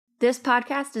This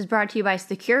podcast is brought to you by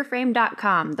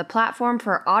SecureFrame.com, the platform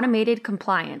for automated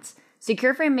compliance.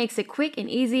 SecureFrame makes it quick and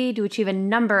easy to achieve a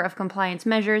number of compliance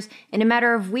measures in a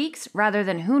matter of weeks rather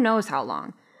than who knows how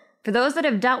long. For those that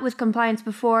have dealt with compliance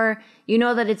before, you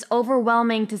know that it's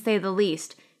overwhelming to say the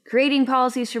least. Creating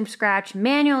policies from scratch,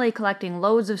 manually collecting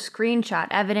loads of screenshot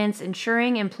evidence,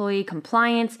 ensuring employee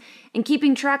compliance, and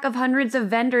keeping track of hundreds of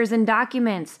vendors and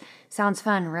documents. Sounds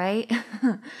fun, right?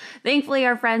 Thankfully,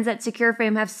 our friends at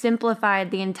SecureFrame have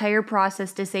simplified the entire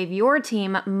process to save your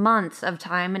team months of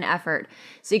time and effort.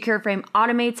 SecureFrame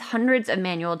automates hundreds of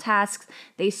manual tasks.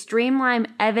 They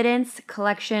streamline evidence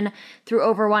collection through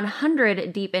over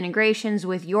 100 deep integrations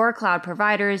with your cloud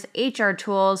providers, HR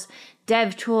tools,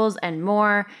 dev tools, and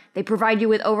more. They provide you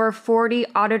with over 40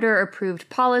 auditor-approved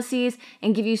policies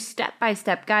and give you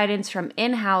step-by-step guidance from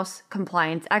in-house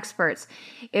compliance experts.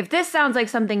 If this sounds like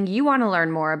something you want to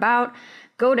learn more about,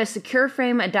 go to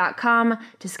secureframe.com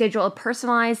to schedule a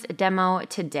personalized demo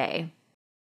today.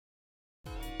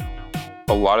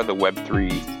 A lot of the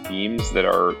Web3 themes that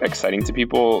are exciting to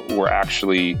people were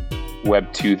actually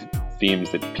Web2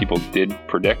 themes that people did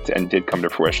predict and did come to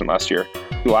fruition last year.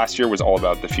 Last year was all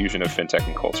about the fusion of fintech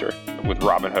and culture with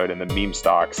Robinhood and the meme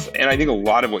stocks. And I think a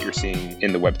lot of what you're seeing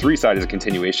in the Web3 side is a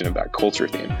continuation of that culture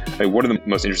theme. I mean, what are the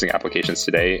most interesting applications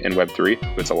today in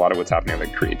Web3? It's a lot of what's happening on the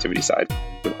creativity side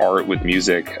with art, with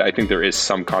music. I think there is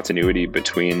some continuity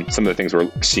between some of the things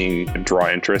we're seeing draw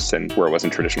interest and where it was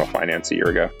in traditional finance a year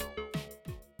ago.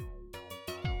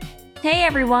 Hey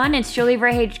everyone, it's Julie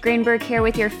Verhage Greenberg here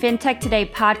with your FinTech Today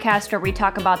podcast, where we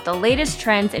talk about the latest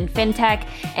trends in FinTech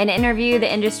and interview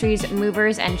the industry's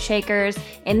movers and shakers.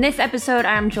 In this episode,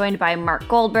 I'm joined by Mark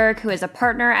Goldberg, who is a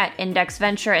partner at Index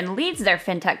Venture and leads their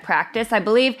FinTech practice. I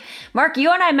believe, Mark,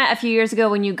 you and I met a few years ago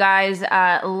when you guys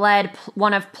led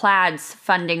one of Plaid's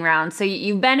funding rounds. So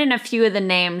you've been in a few of the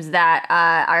names that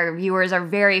our viewers are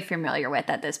very familiar with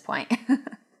at this point.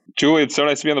 Julie, it's so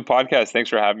nice to be on the podcast. Thanks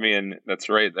for having me. And that's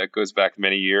right. That goes back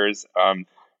many years.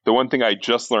 The one thing I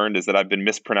just learned is that I've been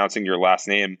mispronouncing your last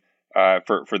name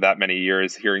for that many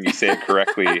years, hearing you say it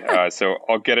correctly. So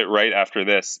I'll get it right after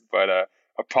this. But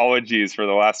apologies for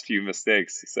the last few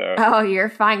mistakes. So. Oh, you're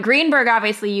fine. Greenberg,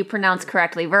 obviously, you pronounce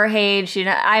correctly. Verhage, you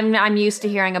know, I'm used to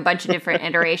hearing a bunch of different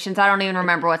iterations. I don't even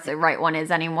remember what the right one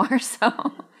is anymore. So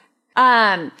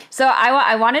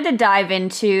I wanted to dive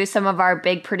into some of our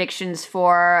big predictions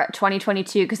for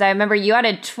 2022, because I remember you had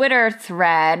a Twitter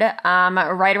thread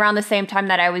right around the same time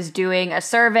that I was doing a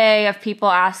survey of people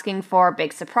asking for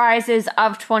big surprises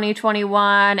of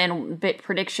 2021 and big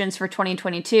predictions for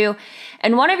 2022.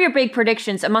 And one of your big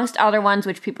predictions, amongst other ones,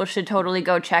 which people should totally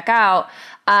go check out,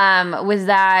 was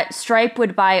that Stripe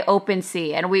would buy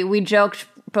OpenSea. And we joked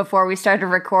before we started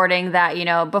recording that, you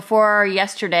know, before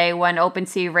yesterday when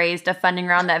OpenSea raised a funding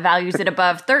round that values it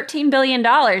above $13 billion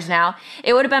now,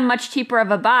 it would have been much cheaper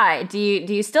of a buy. Do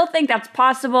you still think that's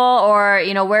possible, or,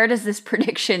 you know, where does this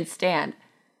prediction stand?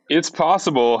 It's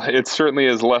possible. It certainly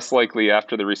is less likely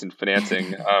after the recent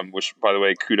financing, which, by the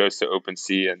way, kudos to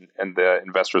OpenSea and the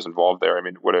investors involved there. I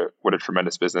mean, what a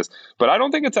tremendous business. But I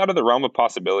don't think it's out of the realm of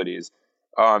possibilities.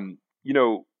 You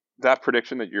know, that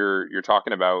prediction that you're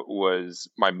talking about was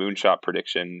my moonshot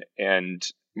prediction, and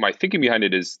my thinking behind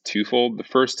it is twofold. The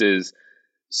first is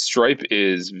Stripe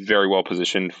is very well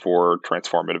positioned for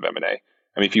transformative M&A.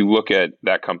 I mean, if you look at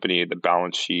that company, the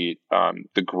balance sheet,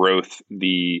 the growth,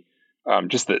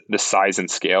 just the size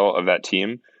and scale of that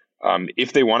team,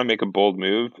 if they want to make a bold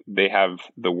move, they have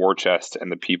the war chest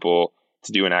and the people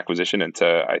to do an acquisition and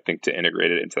I think to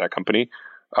integrate it into that company.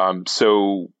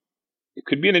 So it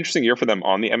could be an interesting year for them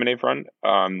on the M&A front.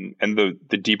 And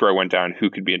the deeper I went down, who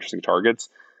could be interesting targets,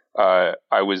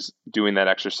 I was doing that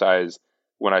exercise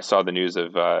when I saw the news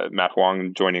of Matt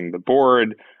Huang joining the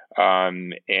board,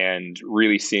 and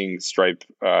really seeing Stripe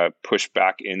push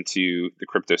back into the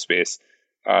crypto space.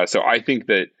 So I think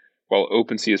that while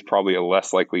OpenSea is probably a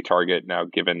less likely target now,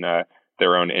 given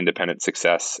their own independent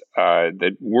success,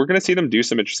 that we're going to see them do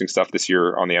some interesting stuff this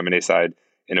year on the M&A side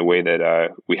in a way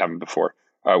that we haven't before.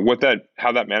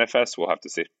 How that manifests, we'll have to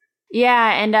see.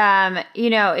 Yeah, and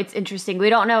you know, it's interesting. We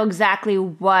don't know exactly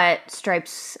what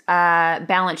Stripe's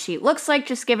balance sheet looks like,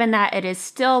 just given that it is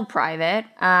still private.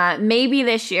 Maybe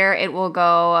this year it will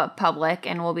go public,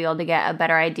 and we'll be able to get a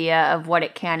better idea of what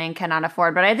it can and cannot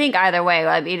afford. But I think either way,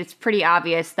 I mean, it's pretty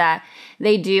obvious that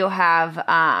they do have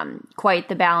quite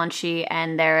the balance sheet,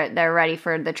 and they're ready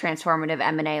for the transformative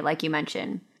M&A, like you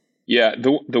mentioned. Yeah,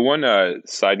 the one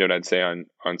side note I'd say on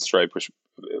Stripe, which,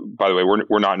 by the way,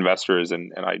 we're not investors,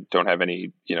 and I don't have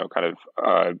any, you know, kind of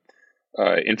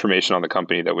information on the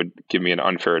company that would give me an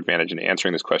unfair advantage in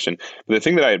answering this question. But the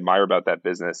thing that I admire about that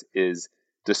business is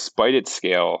despite its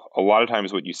scale, a lot of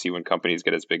times what you see when companies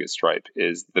get as big as Stripe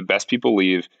is the best people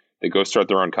leave. They go start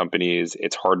their own companies.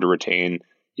 It's hard to retain,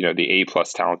 the A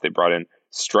plus talent they brought in.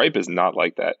 Stripe is not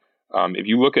like that. If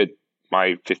you look at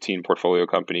my 15 portfolio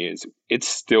companies, it's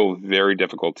still very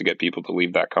difficult to get people to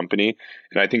leave that company.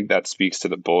 And I think that speaks to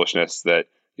the bullishness that,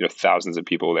 thousands of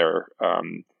people there,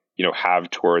 have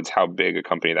towards how big a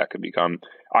company that could become.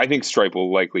 I think Stripe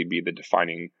will likely be the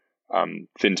defining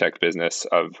fintech business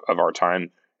of our time.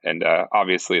 And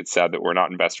obviously it's sad that we're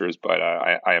not investors, but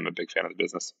I am a big fan of the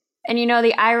business. And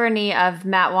the irony of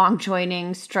Matt Wong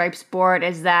joining Stripe's board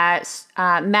is that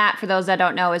Matt, for those that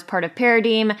don't know, is part of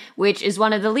Paradigm, which is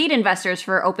one of the lead investors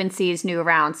for OpenSea's new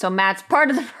round. So Matt's part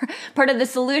of the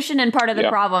solution and part of the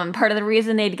problem. Part of the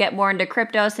reason they'd get more into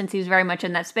crypto, since he's very much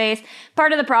in that space.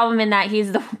 Part of the problem in that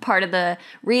he's the part of the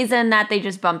reason that they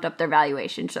just bumped up their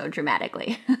valuation so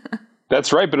dramatically.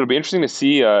 That's right, but it'll be interesting to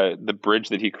see the bridge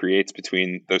that he creates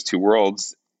between those two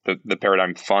worlds. The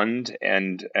Paradigm Fund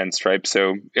and Stripe.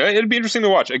 So it'd be interesting to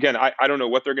watch. Again, I don't know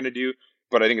what they're going to do,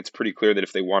 but I think it's pretty clear that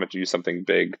if they wanted to do something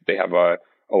big, they have a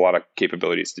lot of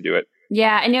capabilities to do it.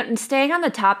 Yeah, and staying on the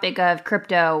topic of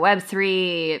crypto,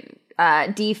 Web3,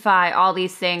 DeFi, all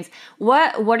these things,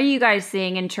 what are you guys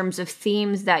seeing in terms of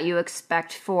themes that you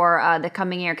expect for the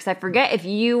coming year? Because I forget if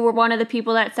you were one of the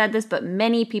people that said this, but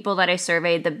many people that I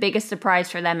surveyed, the biggest surprise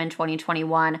for them in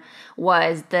 2021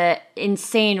 was the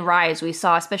insane rise we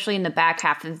saw, especially in the back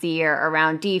half of the year,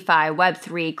 around DeFi,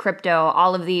 Web3, crypto,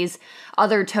 all of these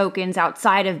other tokens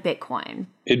outside of Bitcoin.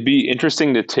 It'd be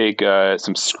interesting to take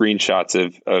some screenshots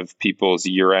of people's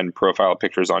year-end profile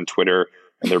pictures on Twitter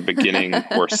and their beginning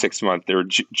or 6-month, their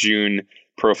June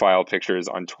profile pictures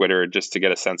on Twitter, just to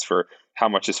get a sense for how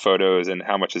much is photos and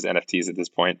how much is NFTs at this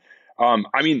point.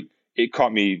 It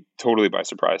caught me totally by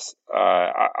surprise.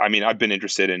 I've been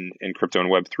interested in crypto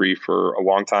and Web3 for a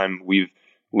long time. We've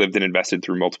lived and invested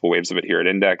through multiple waves of it here at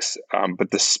Index. But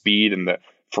the speed and the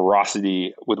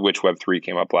ferocity with which Web3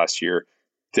 came up last year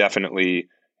definitely,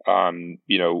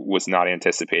 was not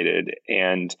anticipated.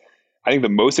 And I think the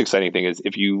most exciting thing is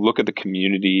if you look at the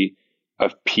community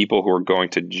of people who are going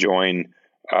to join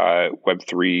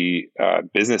Web3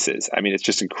 businesses. It's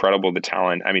just incredible, the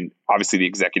talent. Obviously the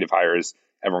executive hires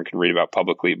everyone can read about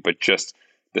publicly, but just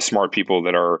the smart people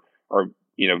that are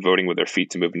voting with their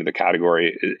feet to move into the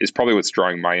category is probably what's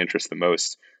drawing my interest the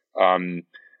most.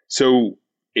 So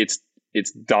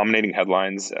it's dominating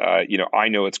headlines. I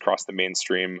know it's crossed the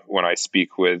mainstream when I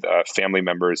speak with family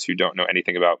members who don't know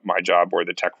anything about my job or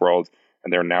the tech world,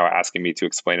 and they're now asking me to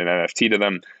explain an NFT to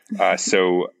them. It's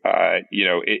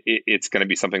going to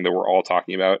be something that we're all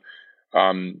talking about.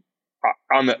 On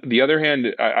the other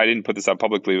hand, I didn't put this out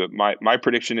publicly, but my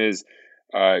prediction is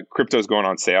crypto is going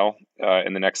on sale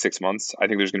in the next 6 months. I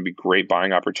think there's going to be great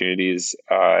buying opportunities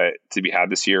to be had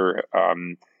this year.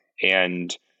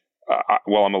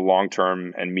 While I'm a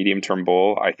long-term and medium-term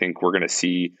bull, I think we're going to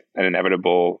see an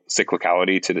inevitable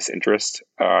cyclicality to this interest.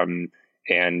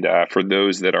 For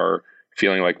those that are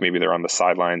feeling like maybe they're on the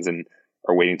sidelines and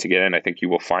are waiting to get in, I think you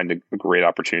will find a great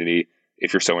opportunity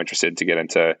if you're so interested to get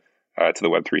into to the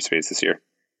Web3 space this year.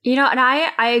 And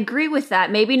I agree with that.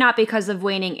 Maybe not because of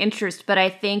waning interest, but I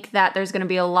think that there's going to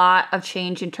be a lot of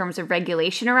change in terms of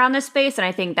regulation around this space. And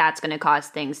I think that's going to cause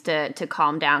things to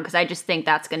calm down, because I just think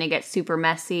that's going to get super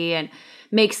messy and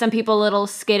make some people a little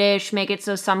skittish, make it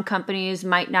so some companies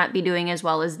might not be doing as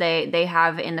well as they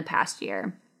have in the past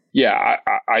year. Yeah,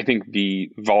 I think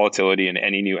the volatility in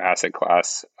any new asset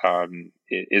class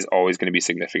is always going to be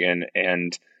significant.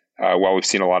 And while we've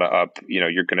seen a lot of up,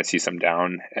 you're going to see some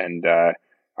down. And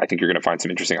I think you're going to find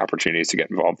some interesting opportunities to get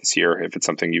involved this year if it's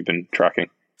something you've been tracking.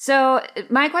 So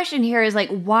my question here is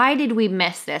why did we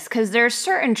miss this? Because there's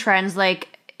certain trends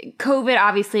COVID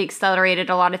obviously accelerated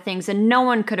a lot of things, and no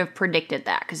one could have predicted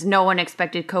that because no one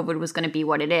expected COVID was going to be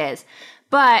what it is.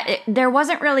 But there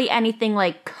wasn't really anything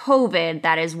like COVID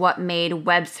that is what made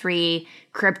Web3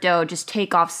 crypto just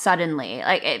take off suddenly.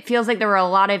 It feels like there were a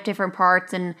lot of different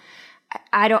parts, and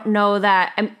I don't know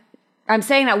that I'm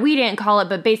saying that we didn't call it,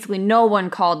 but basically no one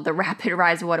called the rapid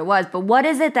rise of what it was. But what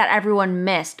is it that everyone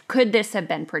missed? Could this have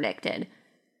been predicted?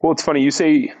 Well, it's funny. You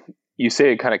say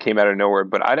it kind of came out of nowhere,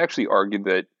 but I'd actually argue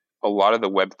that a lot of the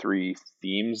Web3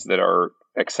 themes that are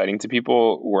exciting to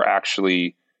people were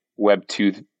actually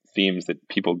Web2 themes that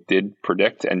people did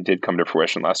predict and did come to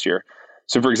fruition last year.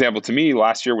 So, for example, to me,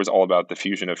 last year was all about the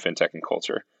fusion of fintech and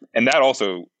culture. And that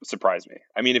also surprised me.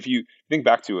 If you think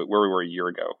back to it, where we were a year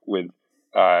ago with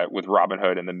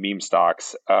Robinhood and the meme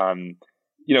stocks,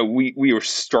 we were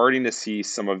starting to see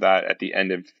some of that at the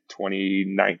end of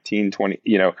 2019,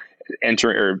 end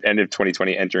of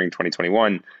 2020, entering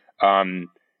 2021.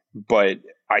 But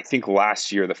I think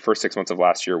last year, the first 6 months of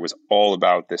last year was all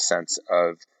about this sense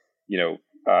of,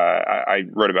 I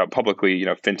wrote about publicly,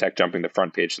 fintech jumping the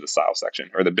front page to the style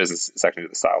section, or the business section to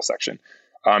the style section.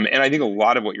 And I think a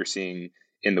lot of what you're seeing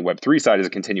in the Web3 side is a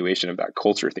continuation of that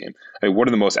culture theme. I mean, what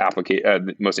are the most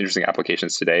interesting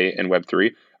applications today in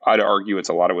Web3? I'd argue it's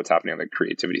a lot of what's happening on the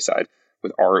creativity side,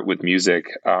 with art, with music,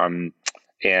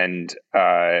 and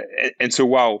so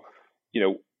while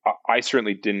I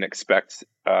certainly didn't expect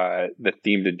the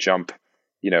theme to jump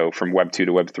from Web 2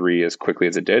 to Web 3 as quickly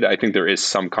as it did. I think there is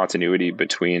some continuity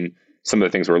between some of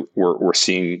the things we're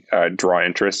seeing draw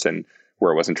interest and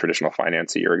where it was in traditional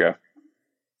finance a year ago.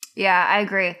 Yeah, I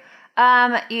agree.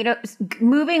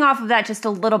 Moving off of that just a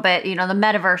little bit, the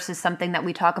metaverse is something that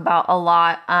we talk about a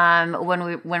lot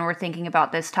when we're thinking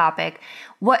about this topic.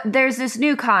 There's this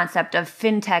new concept of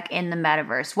fintech in the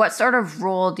metaverse. What sort of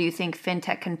role do you think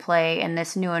fintech can play in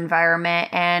this new environment,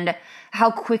 and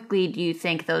how quickly do you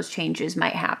think those changes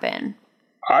might happen?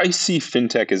 I see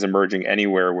fintech as emerging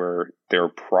anywhere where there are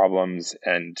problems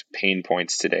and pain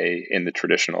points today in the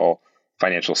traditional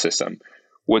financial system.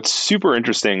 What's super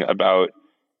interesting about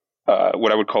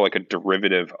what I would call like a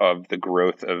derivative of the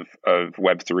growth of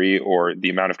Web3, or the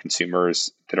amount of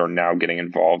consumers that are now getting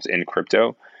involved in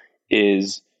crypto,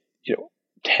 is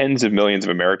tens of millions of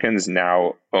Americans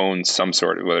now own some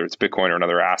sort of, whether it's Bitcoin or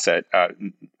another asset,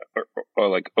 or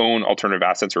like own alternative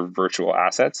assets or virtual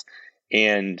assets.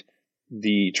 And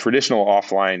the traditional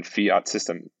offline fiat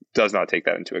system does not take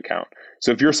that into account.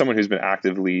 So if you're someone who's been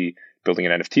actively building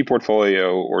an NFT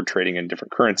portfolio or trading in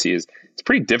different currencies, it's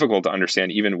pretty difficult to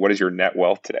understand even what is your net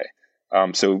wealth today.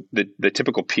 So the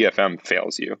typical PFM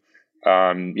fails you.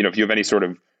 If you have any sort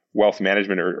of wealth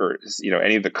management or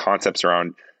any of the concepts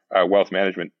around wealth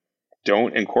management,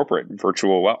 don't incorporate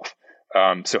virtual wealth.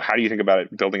 So how do you think about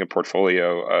it, building a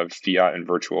portfolio of fiat and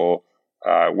virtual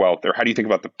wealth? Or how do you think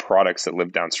about the products that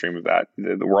live downstream of that?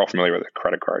 We're all familiar with a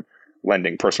credit card,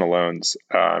 lending, personal loans,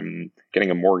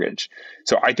 getting a mortgage.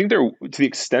 So I think to the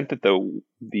extent that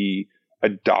the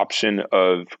adoption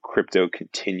of crypto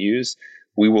continues,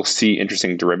 we will see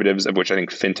interesting derivatives, of which I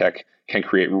think fintech can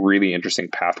create really interesting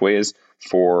pathways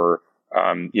for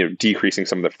decreasing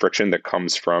some of the friction that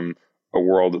comes from a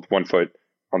world with 1 foot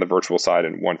on the virtual side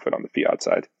and 1 foot on the fiat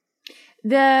side.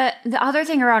 The other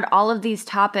thing around all of these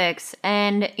topics,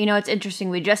 and it's interesting,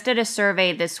 we just did a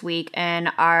survey this week in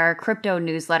our crypto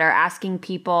newsletter asking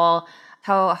people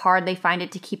how hard they find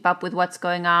it to keep up with what's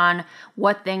going on,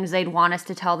 what things they'd want us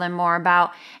to tell them more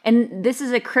about. And this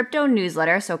is a crypto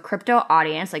newsletter, so crypto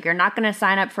audience. Like, you're not going to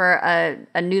sign up for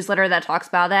a newsletter that talks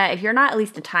about that if you're not at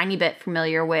least a tiny bit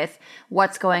familiar with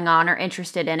what's going on or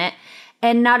interested in it.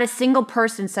 And not a single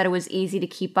person said it was easy to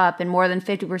keep up, and more than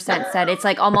 50% said it's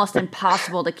like almost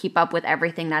impossible to keep up with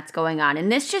everything that's going on.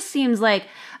 And this just seems like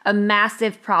a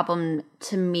massive problem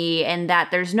to me, and that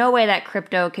there's no way that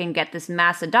crypto can get this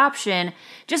mass adoption,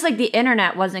 just like the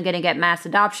internet wasn't going to get mass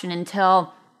adoption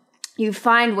until you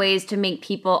find ways to make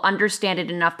people understand it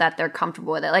enough that they're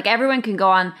comfortable with it. Like, everyone can go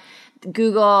on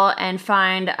Google and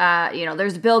find,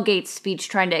 there's Bill Gates' speech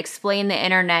trying to explain the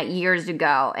internet years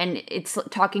ago. And it's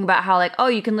talking about how, like, oh,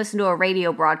 you can listen to a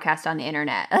radio broadcast on the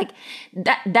internet. Like,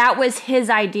 that was his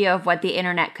idea of what the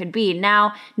internet could be.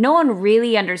 Now, no one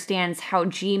really understands how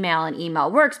Gmail and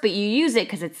email works, but you use it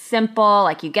because it's simple.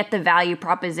 Like, you get the value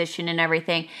proposition and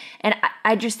everything. And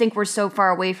I just think we're so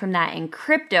far away from that in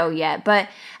crypto yet. But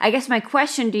I guess my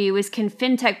question to you is, can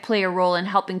fintech play a role in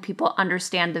helping people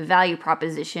understand the value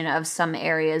proposition of some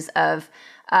areas of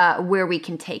where we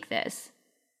can take this?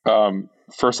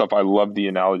 First off, I love the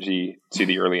analogy to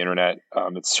the early internet.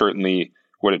 It's certainly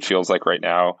what it feels like right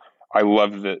now. I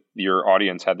love that your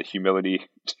audience had the humility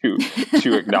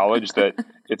to acknowledge that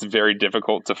it's very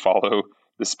difficult to follow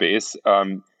the space.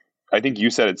 I think you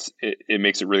said it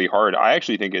makes it really hard. I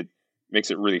actually think it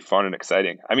makes it really fun and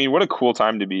exciting. I mean, what a cool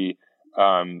time to be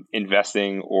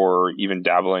investing or even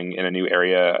dabbling in a new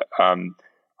area.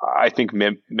 I think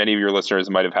many of your listeners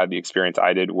might have had the experience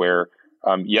I did, where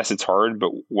yes, it's hard,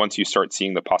 but once you start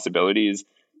seeing the possibilities,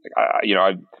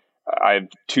 like I have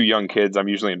 2 young kids. I'm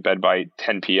usually in bed by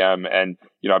 10 p.m. and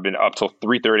I've been up till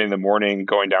 3:30 in the morning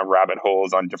going down rabbit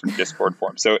holes on different Discord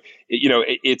forums. So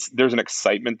there's an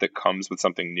excitement that comes with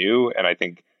something new, and I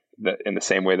think that in the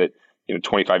same way that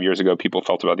 25 years ago people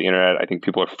felt about the internet, I think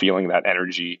people are feeling that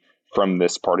energy from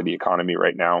this part of the economy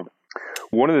right now.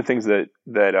 One of the things that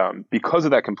because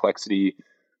of that complexity,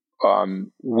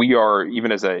 we are,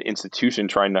 even as an institution,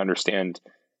 trying to understand,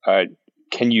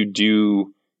 can you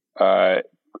do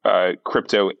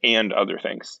crypto and other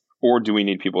things? Or do we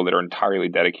need people that are entirely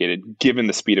dedicated, given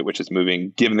the speed at which it's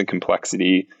moving, given the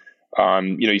complexity?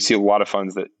 You see a lot of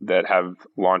funds that have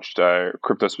launched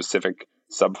crypto specific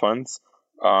sub funds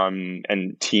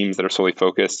and teams that are solely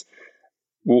focused.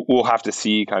 We'll have to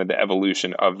see kind of the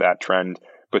evolution of that trend.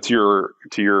 But to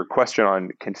your question on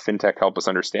can fintech help us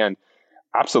understand?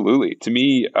 Absolutely. To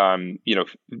me,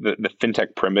 the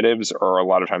fintech primitives are a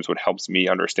lot of times what helps me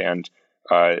understand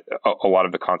a lot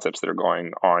of the concepts that are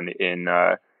going on in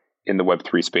the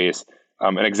Web3 space.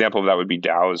 An example of that would be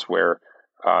DAOs, where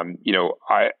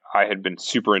I had been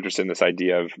super interested in this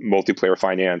idea of multiplayer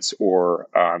finance, or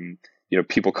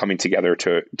people coming together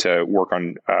to work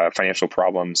on financial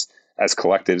problems as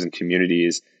collectives and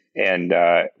communities. And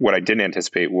what I didn't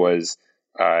anticipate was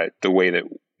the way that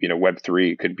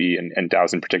Web3 could be, and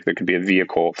DAOs in particular, could be a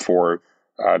vehicle for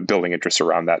building interest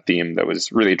around that theme that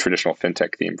was really a traditional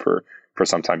fintech theme for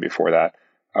some time before that.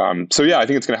 So yeah, I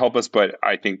think it's going to help us, but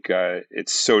I think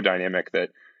it's so dynamic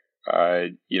that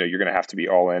you're going to have to be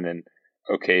all in and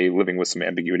okay living with some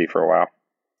ambiguity for a while.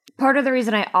 Part of the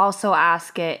reason I also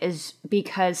ask it is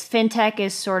because fintech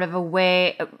is sort of a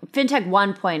way, fintech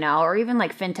 1.0 or even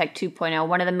like fintech 2.0,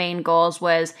 one of the main goals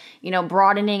was,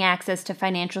 broadening access to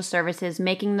financial services,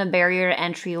 making the barrier to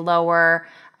entry lower,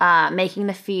 making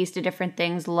the fees to different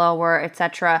things lower,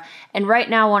 etc. And right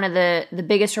now, one of the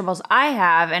biggest troubles I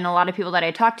have, and a lot of people that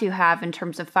I talk to have in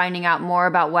terms of finding out more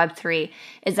about Web3,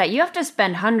 is that you have to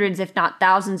spend hundreds, if not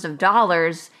thousands of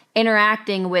dollars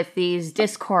interacting with these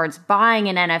discords, buying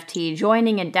an NFT,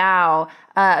 joining a DAO,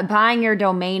 buying your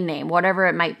domain name, whatever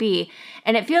it might be.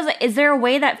 And it feels like, is there a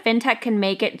way that fintech can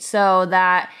make it so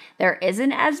that there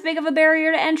isn't as big of a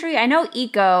barrier to entry? I know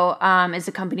Eco is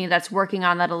a company that's working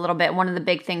on that a little bit. One of the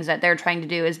big things that they're trying to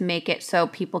do is make it so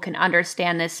people can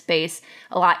understand this space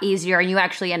a lot easier, and you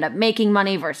actually end up making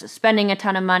money versus spending a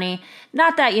ton of money.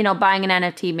 Not that, buying an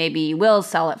NFT, maybe you will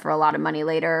sell it for a lot of money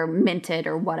later, mint it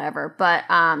or whatever, but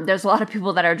there's a lot of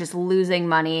people that are just losing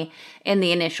money in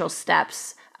the initial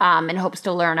steps in hopes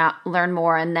to learn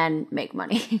more and then make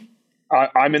money.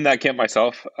 I'm in that camp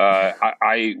myself.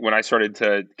 When I started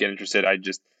to get interested, I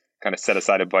just kind of set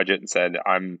aside a budget and said,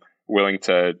 I'm willing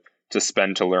to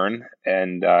spend to learn.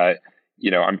 And, I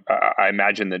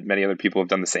imagine that many other people have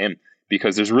done the same,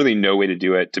 because there's really no way to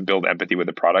do it, to build empathy with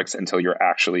the products, until you're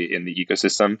actually in the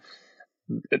ecosystem.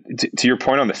 To your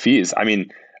point on the fees, I mean,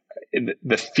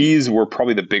 the fees were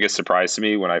probably the biggest surprise to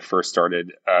me when I first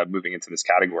started moving into this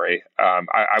category. I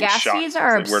was shocked. Gas fees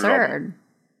are absurd.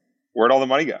 Where'd all the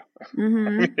money go? Mm-hmm.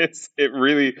 I mean, it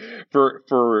really,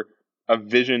 for a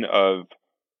vision of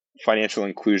financial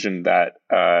inclusion that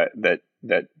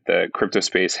the crypto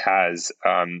space has,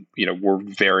 we're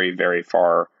very, very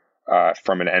far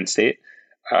from an end state.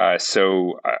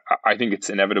 So I think it's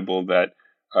inevitable that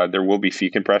there will be fee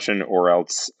compression, or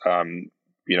else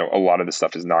a lot of the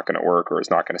stuff is not going to work or is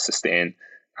not going to sustain.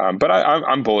 But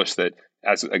I'm bullish that,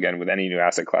 as again with any new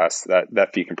asset class,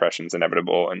 that fee compression is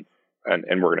inevitable, and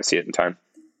we're going to see it in time.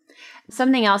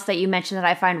 Something else that you mentioned that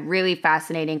I find really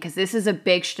fascinating, because this is a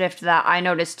big shift that I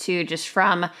noticed too, just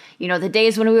from, the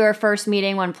days when we were first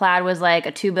meeting, when Plaid was like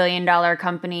a $2 billion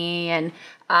company and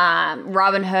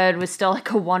Robinhood was still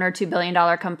like a $1 or $2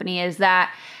 billion company, is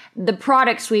that the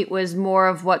product suite was more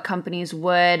of what companies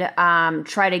would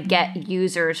try to get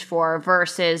users for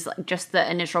versus just the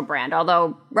initial brand.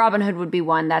 Although Robinhood would be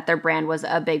one that their brand was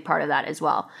a big part of that as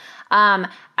well.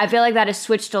 I feel like that has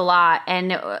switched a lot.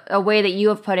 And a way that you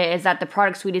have put it is that the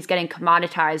product suite is getting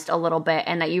commoditized a little bit,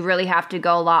 and that you really have to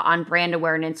go a lot on brand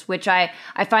awareness, which I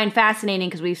find fascinating,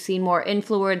 because we've seen more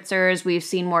influencers, we've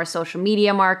seen more social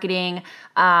media marketing.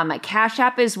 Cash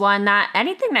App is one that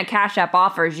anything that Cash App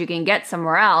offers, you can get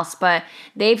somewhere else, but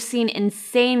they've seen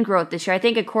insane growth this year. I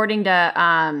think according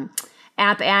to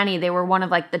App Annie, they were one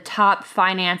of like the top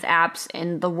finance apps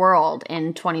in the world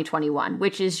in 2021,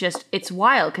 which is just, it's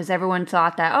wild, because everyone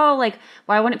thought that,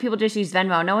 why wouldn't people just use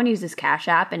Venmo? No one uses Cash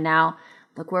App, and now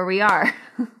look where we are.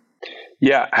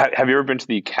 Yeah. Have you ever been to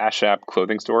the Cash App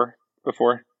clothing store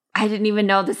before? I didn't even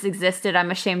know this existed. I'm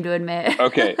ashamed to admit.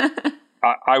 Okay.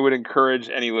 I would encourage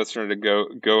any listener to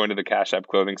go into the Cash App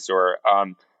clothing store.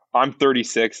 I'm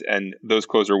 36 and those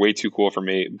clothes are way too cool for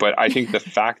me. But I think the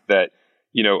fact that,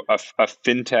 a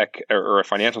fintech or a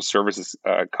financial services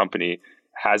company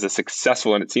has a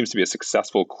successful, and it seems to be a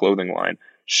successful, clothing line,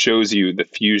 shows you the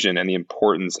fusion and the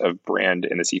importance of brand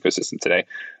in this ecosystem today.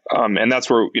 And that's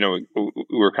where, we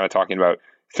were kind of talking about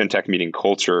fintech meeting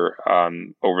culture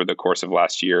over the course of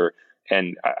last year.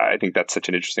 And I think that's such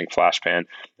an interesting flash pan.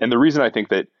 And the reason I think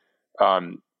that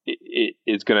it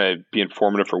is going to be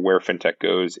informative for where fintech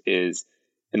goes is,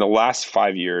 in the last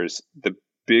 5 years, the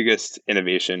biggest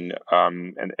innovation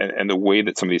and the way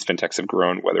that some of these fintechs have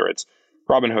grown, whether it's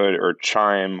Robinhood or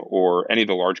Chime or any of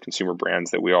the large consumer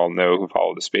brands that we all know who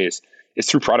follow the space is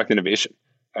through product innovation.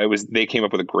 They came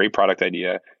up with a great product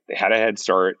idea. They had a head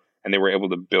start, and they were able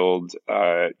to build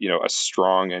a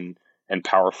strong and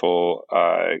powerful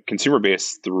consumer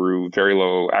base through very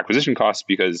low acquisition costs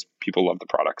because people love the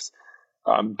products.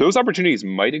 Those opportunities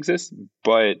might exist,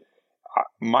 but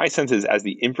my sense is as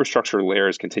the infrastructure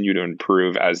layers continue to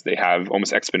improve, as they have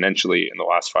almost exponentially in the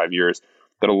last 5 years,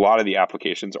 that a lot of the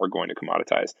applications are going to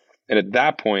commoditize. And at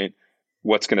that point,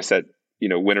 what's going to set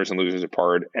winners and losers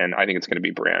apart? And I think it's going to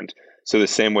be brand. So the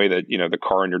same way that the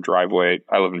car in your driveway.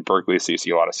 I live in Berkeley, so you see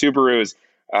a lot of Subarus.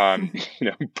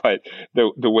 But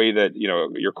the way that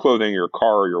your clothing, your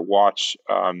car, your watch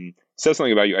says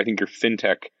something about you. I think your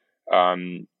fintech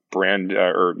brand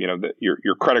or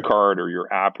your credit card or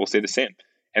your app will stay the same,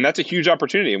 and that's a huge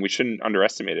opportunity, and we shouldn't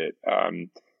underestimate it.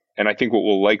 And I think what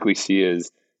we'll likely see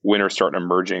is winners start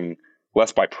emerging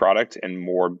less by product and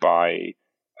more by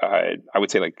I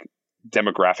would say like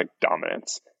demographic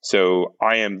dominance. So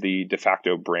I am the de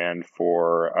facto brand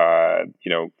for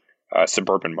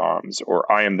suburban moms,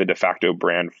 or I am the de facto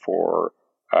brand for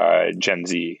Gen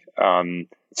Z.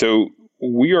 So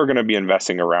we are going to be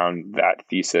investing around that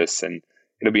thesis, and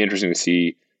it'll be interesting to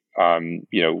see,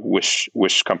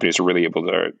 which companies are really able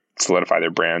to solidify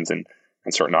their brands and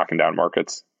start knocking down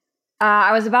markets.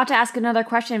 I was about to ask another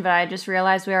question, but I just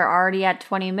realized we are already at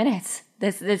 20 minutes.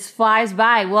 This flies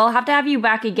by. We'll have to have you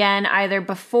back again either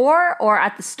before or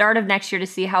at the start of next year to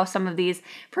see how some of these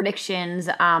predictions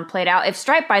played out. If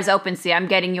Stripe buys OpenSea, I'm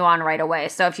getting you on right away.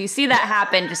 So if you see that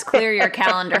happen, just clear your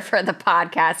calendar for the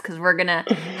podcast, because we're going to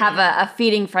have a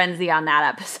feeding frenzy on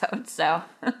that episode. So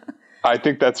I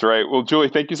think that's right. Well, Julie,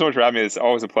 thank you so much for having me. It's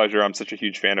always a pleasure. I'm such a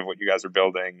huge fan of what you guys are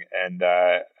building, and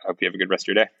I hope you have a good rest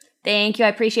of your day. Thank you. I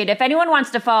appreciate it. If anyone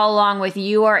wants to follow along with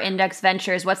you or Index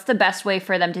Ventures, what's the best way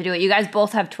for them to do it? You guys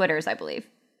both have Twitters, I believe.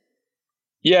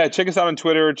 Yeah, check us out on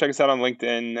Twitter. Check us out on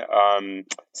LinkedIn.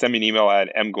 Send me an email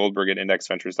at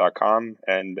mgoldberg@indexventures.com,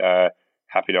 and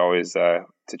happy to always to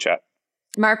chat.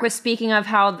 Mark was speaking of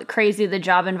how crazy the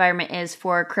job environment is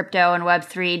for crypto and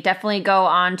Web3. Definitely go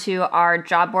on to our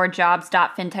job board,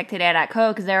 jobs.fintechtoday.co,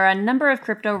 because there are a number of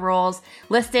crypto roles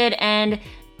listed, and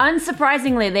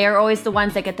unsurprisingly, they are always the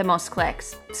ones that get the most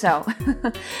clicks. So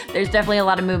there's definitely a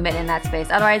lot of movement in that space.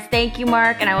 Otherwise, thank you,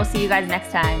 Mark, and I will see you guys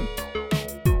next time.